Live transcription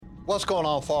What's going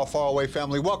on, far, far away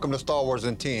family? Welcome to Star Wars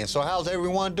in 10. So how's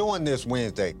everyone doing this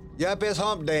Wednesday? Yep, it's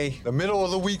hump day, the middle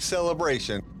of the week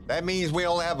celebration. That means we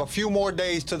only have a few more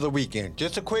days to the weekend.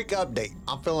 Just a quick update.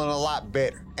 I'm feeling a lot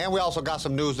better. And we also got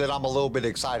some news that I'm a little bit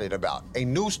excited about. A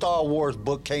new Star Wars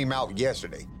book came out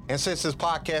yesterday. And since this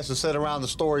podcast is set around the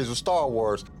stories of Star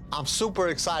Wars, I'm super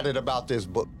excited about this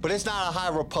book. But it's not a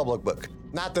High Republic book.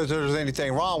 Not that there's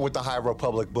anything wrong with the High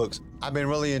Republic books. I've been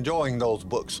really enjoying those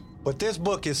books. But this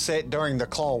book is set during the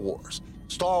Clone Wars,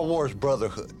 Star Wars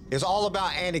Brotherhood. It's all about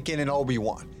Anakin and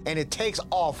Obi-Wan, and it takes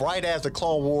off right as the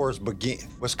Clone Wars begin,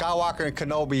 with Skywalker and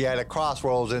Kenobi at a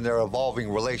crossroads in their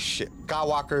evolving relationship.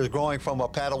 Skywalker is growing from a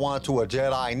Padawan to a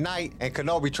Jedi Knight, and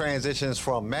Kenobi transitions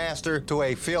from Master to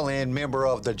a fill-in member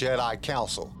of the Jedi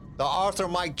Council. The author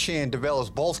Mike Chen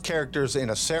develops both characters in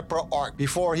a separate arc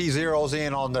before he zeroes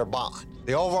in on their bond.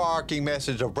 The overarching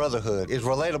message of brotherhood is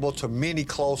relatable to many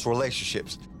close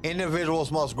relationships.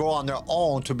 Individuals must grow on their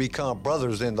own to become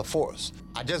brothers in the Force.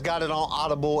 I just got it on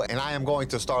Audible and I am going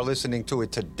to start listening to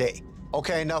it today.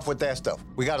 Okay, enough with that stuff.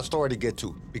 We got a story to get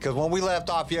to. Because when we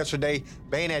left off yesterday,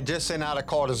 Bane had just sent out a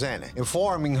call to Zannah,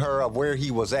 informing her of where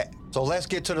he was at. So let's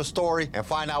get to the story and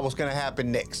find out what's gonna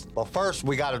happen next. But first,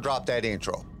 we gotta drop that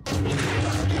intro.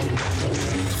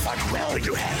 What will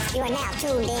you have? You are now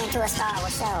tuned in to a Star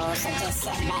Wars show, so just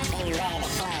sit back and ready to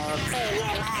flow. Clear your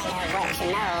mind of what you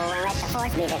know, and let the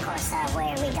Force be the course of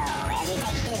where we go. As we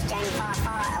take this journey far,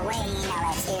 far away, now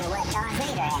let's hear what Darth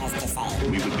Vader has to say.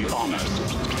 We would be honored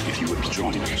if you would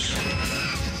join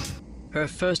us. Her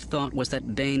first thought was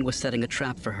that Bane was setting a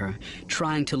trap for her,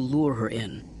 trying to lure her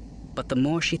in. But the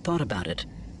more she thought about it,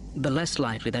 the less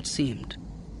likely that seemed.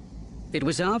 It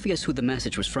was obvious who the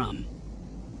message was from.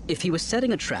 If he was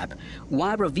setting a trap,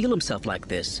 why reveal himself like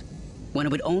this, when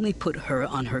it would only put her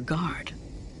on her guard?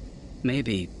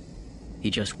 Maybe he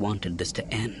just wanted this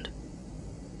to end.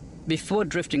 Before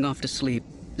drifting off to sleep,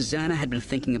 Zannah had been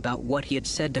thinking about what he had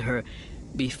said to her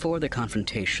before the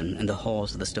confrontation in the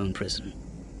halls of the stone prison.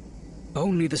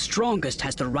 Only the strongest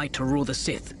has the right to rule the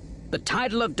Sith. The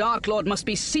title of Dark Lord must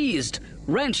be seized,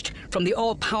 wrenched from the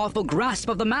all-powerful grasp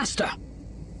of the Master.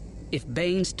 If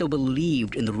Bane still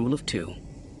believed in the rule of two,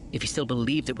 if he still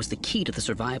believed it was the key to the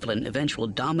survival and eventual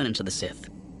dominance of the Sith,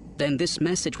 then this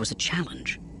message was a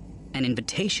challenge, an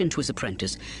invitation to his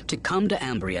apprentice to come to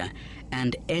Ambria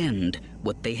and end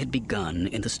what they had begun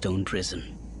in the stone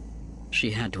prison.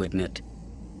 She had to admit,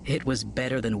 it was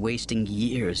better than wasting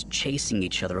years chasing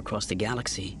each other across the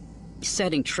galaxy,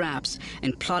 setting traps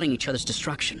and plotting each other's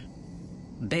destruction.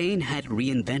 Bane had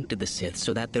reinvented the Sith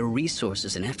so that their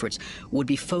resources and efforts would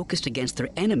be focused against their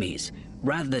enemies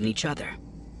rather than each other.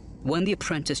 When the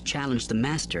apprentice challenged the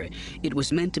Master, it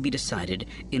was meant to be decided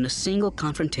in a single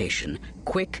confrontation,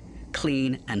 quick,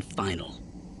 clean, and final.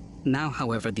 Now,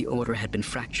 however, the order had been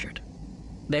fractured.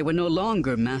 They were no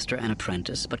longer Master and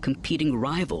apprentice, but competing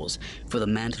rivals for the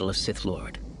mantle of Sith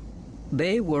Lord.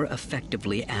 They were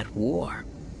effectively at war,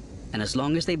 and as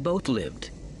long as they both lived,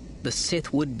 the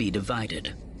Sith would be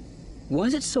divided.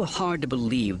 Was it so hard to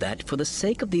believe that, for the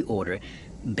sake of the Order,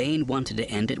 Bane wanted to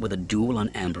end it with a duel on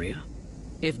Ambria?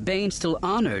 If Bane still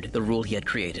honored the rule he had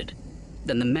created,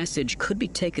 then the message could be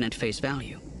taken at face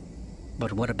value.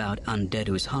 But what about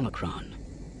Undedu's holocron?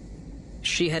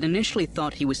 She had initially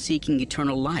thought he was seeking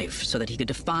eternal life so that he could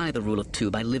defy the rule of two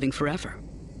by living forever.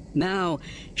 Now,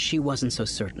 she wasn't so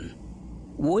certain.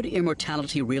 Would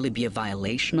immortality really be a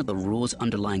violation of the rule's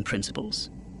underlying principles?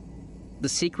 The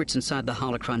secrets inside the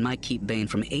holocron might keep Bane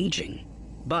from aging,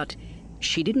 but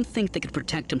she didn't think they could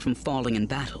protect him from falling in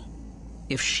battle.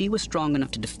 If she was strong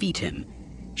enough to defeat him,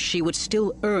 she would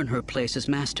still earn her place as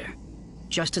Master,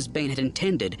 just as Bane had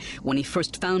intended when he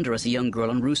first found her as a young girl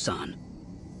on Ruusan.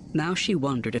 Now she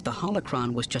wondered if the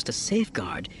holocron was just a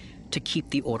safeguard to keep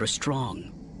the Order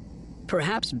strong.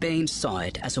 Perhaps Bane saw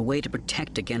it as a way to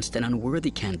protect against an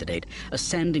unworthy candidate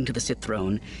ascending to the Sith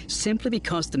throne simply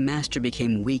because the Master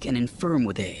became weak and infirm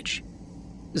with age.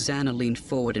 Zannah leaned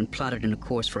forward and plotted in a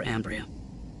course for Ambria,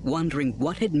 wondering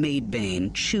what had made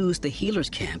Bane choose the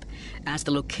Healer's Camp as the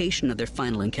location of their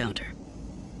final encounter.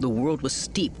 The world was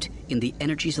steeped in the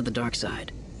energies of the dark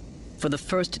side. For the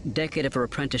first decade of her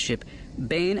apprenticeship,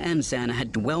 Bane and Zannah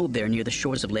had dwelled there near the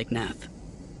shores of Lake Nath.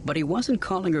 But he wasn't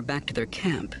calling her back to their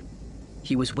camp.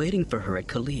 He was waiting for her at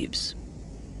Khalib's.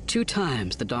 2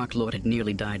 times the Dark Lord had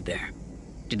nearly died there.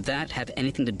 Did that have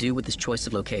anything to do with his choice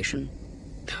of location?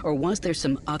 Or was there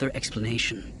some other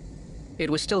explanation? It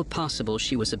was still possible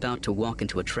she was about to walk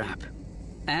into a trap.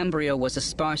 Ambria was a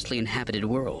sparsely inhabited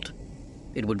world.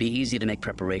 It would be easy to make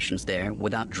preparations there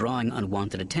without drawing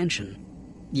unwanted attention.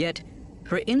 Yet,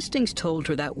 her instincts told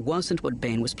her that wasn't what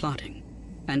Bane was plotting.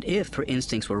 And if her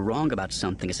instincts were wrong about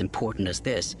something as important as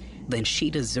this, then she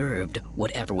deserved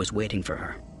whatever was waiting for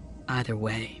her. Either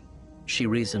way, she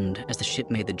reasoned as the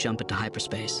ship made the jump into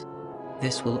hyperspace,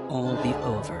 this will all be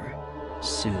over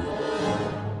soon.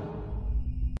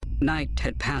 Night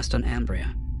had passed on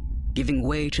Ambria, giving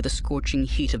way to the scorching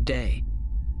heat of day.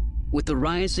 With the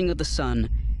rising of the sun,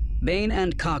 Bane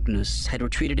and Cognus had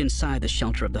retreated inside the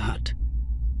shelter of the hut.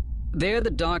 There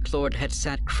the Dark Lord had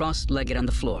sat cross-legged on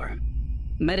the floor,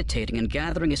 meditating and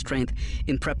gathering his strength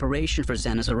in preparation for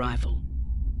Xana's arrival.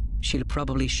 She'll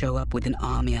probably show up with an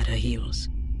army at her heels,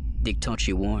 the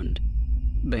Ictochi warned.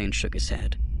 Bane shook his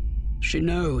head. She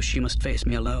knows she must face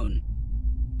me alone.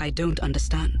 I don't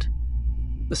understand.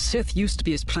 The Sith used to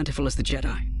be as plentiful as the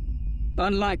Jedi.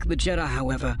 Unlike the Jedi,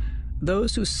 however,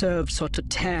 those who served sought to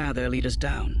tear their leaders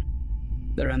down.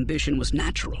 Their ambition was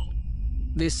natural.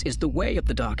 This is the way of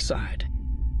the dark side.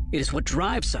 It is what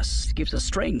drives us, gives us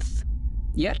strength.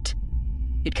 Yet,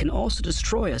 it can also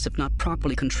destroy us if not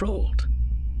properly controlled.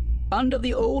 Under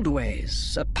the old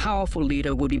ways, a powerful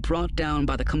leader would be brought down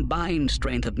by the combined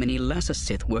strength of many lesser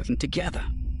Sith working together.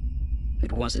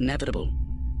 It was inevitable,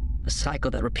 a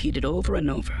cycle that repeated over and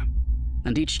over,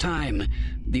 and each time,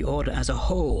 the Order as a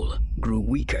whole grew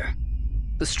weaker.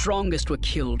 The strongest were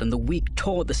killed, and the weak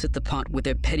tore the Sith apart with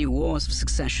their petty wars of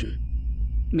succession.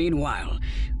 Meanwhile,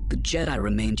 the Jedi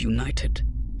remained united,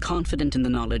 confident in the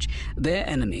knowledge their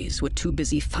enemies were too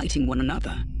busy fighting one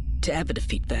another to ever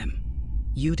defeat them.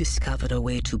 You discovered a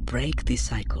way to break this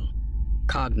cycle,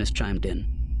 Cognus chimed in.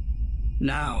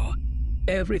 Now,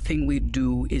 everything we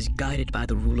do is guided by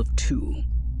the rule of two,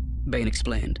 Bane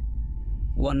explained.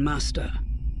 One master,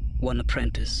 one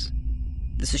apprentice.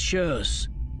 This assures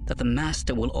that the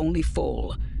master will only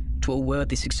fall to a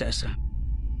worthy successor.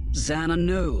 Xana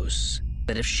knows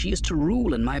that if she is to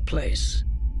rule in my place,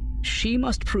 she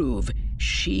must prove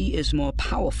she is more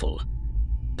powerful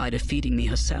by defeating me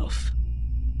herself.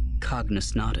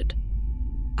 Cognus nodded.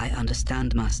 I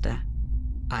understand, Master.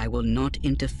 I will not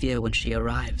interfere when she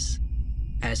arrives.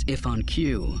 As if on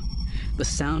cue, the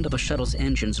sound of a shuttle's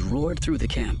engines roared through the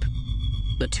camp.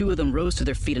 The two of them rose to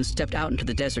their feet and stepped out into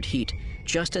the desert heat,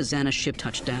 just as Xana's ship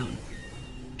touched down.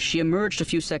 She emerged a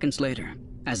few seconds later.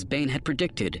 As Bane had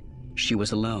predicted, she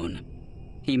was alone.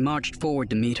 He marched forward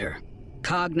to meet her,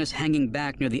 Cognus hanging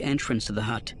back near the entrance to the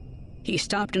hut. He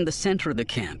stopped in the center of the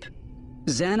camp.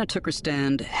 Xana took her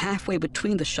stand halfway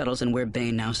between the shuttles and where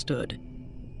Bane now stood,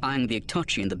 eyeing the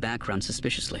Ictochi in the background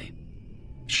suspiciously.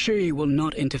 She will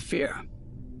not interfere,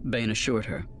 Bane assured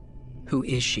her. Who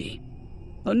is she?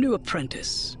 A new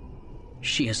apprentice.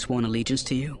 She has sworn allegiance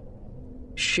to you?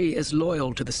 She is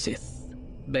loyal to the Sith,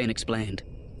 Bane explained.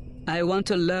 I want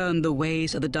to learn the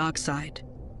ways of the dark side,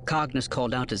 Cognus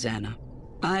called out to Xana.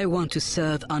 I want to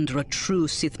serve under a true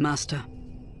Sith master.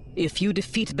 If you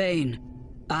defeat Bane,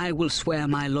 I will swear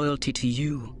my loyalty to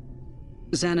you.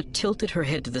 Xana tilted her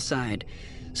head to the side,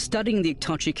 studying the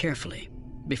Ictochi carefully,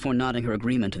 before nodding her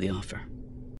agreement to the offer.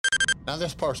 Now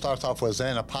this part starts off with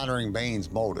Xana pondering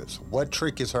Bane's motives. What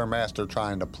trick is her master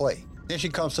trying to play? Then she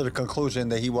comes to the conclusion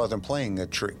that he wasn't playing a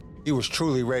trick. He was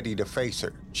truly ready to face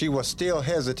her. She was still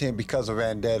hesitant because of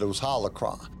Andeddu's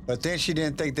holocron, but then she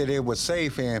didn't think that it would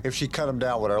save him if she cut him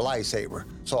down with her lightsaber.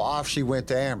 So off she went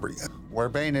to Ambria, where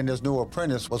Bane and his new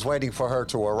apprentice was waiting for her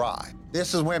to arrive.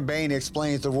 This is when Bane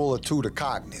explains the rule of two to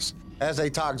Cognus. As they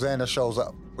talk, Xana shows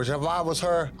up, which if I was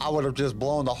her, I would have just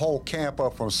blown the whole camp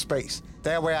up from space.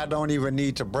 That way I don't even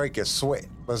need to break a sweat.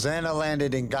 But Xana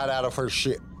landed and got out of her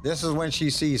ship. This is when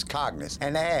she sees Cognus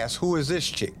and asks, who is this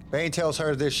chick? Bane tells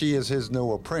her that she is his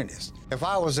new apprentice. If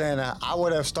I was Xana, I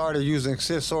would have started using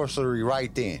Sith sorcery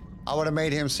right then. I would have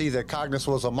made him see that Cognus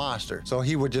was a monster, so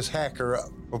he would just hack her up.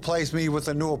 Replace me with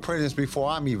a new apprentice before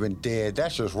I'm even dead.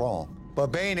 That's just wrong.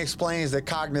 But Bane explains that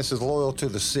Cognus is loyal to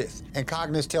the Sith, and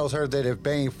Cognus tells her that if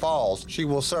Bane falls, she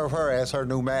will serve her as her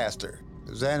new master.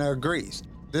 Xana agrees.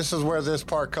 This is where this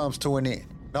part comes to an end.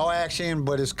 No action,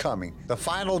 but it's coming. The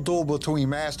final duel between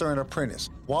master and apprentice.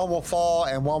 One will fall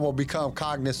and one will become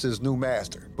Cognus's new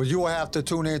master. But you will have to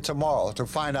tune in tomorrow to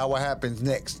find out what happens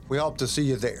next. We hope to see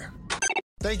you there.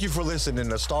 Thank you for listening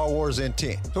to Star Wars in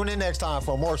 10. Tune in next time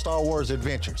for more Star Wars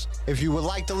adventures. If you would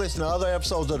like to listen to other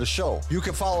episodes of the show, you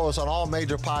can follow us on all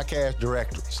major podcast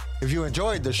directories. If you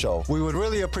enjoyed the show, we would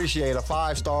really appreciate a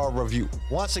 5-star review.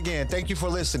 Once again, thank you for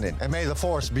listening, and may the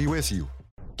Force be with you.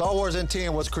 Star Wars in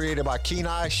 10 was created by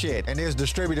Kenai Shed and is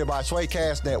distributed by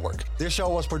Swaycast Network. This show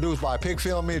was produced by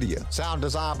Pigfield Media. Sound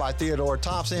designed by Theodore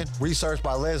Thompson. Research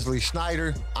by Leslie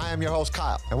Schneider. I am your host,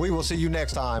 Kyle, and we will see you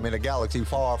next time in a galaxy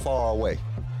far, far away.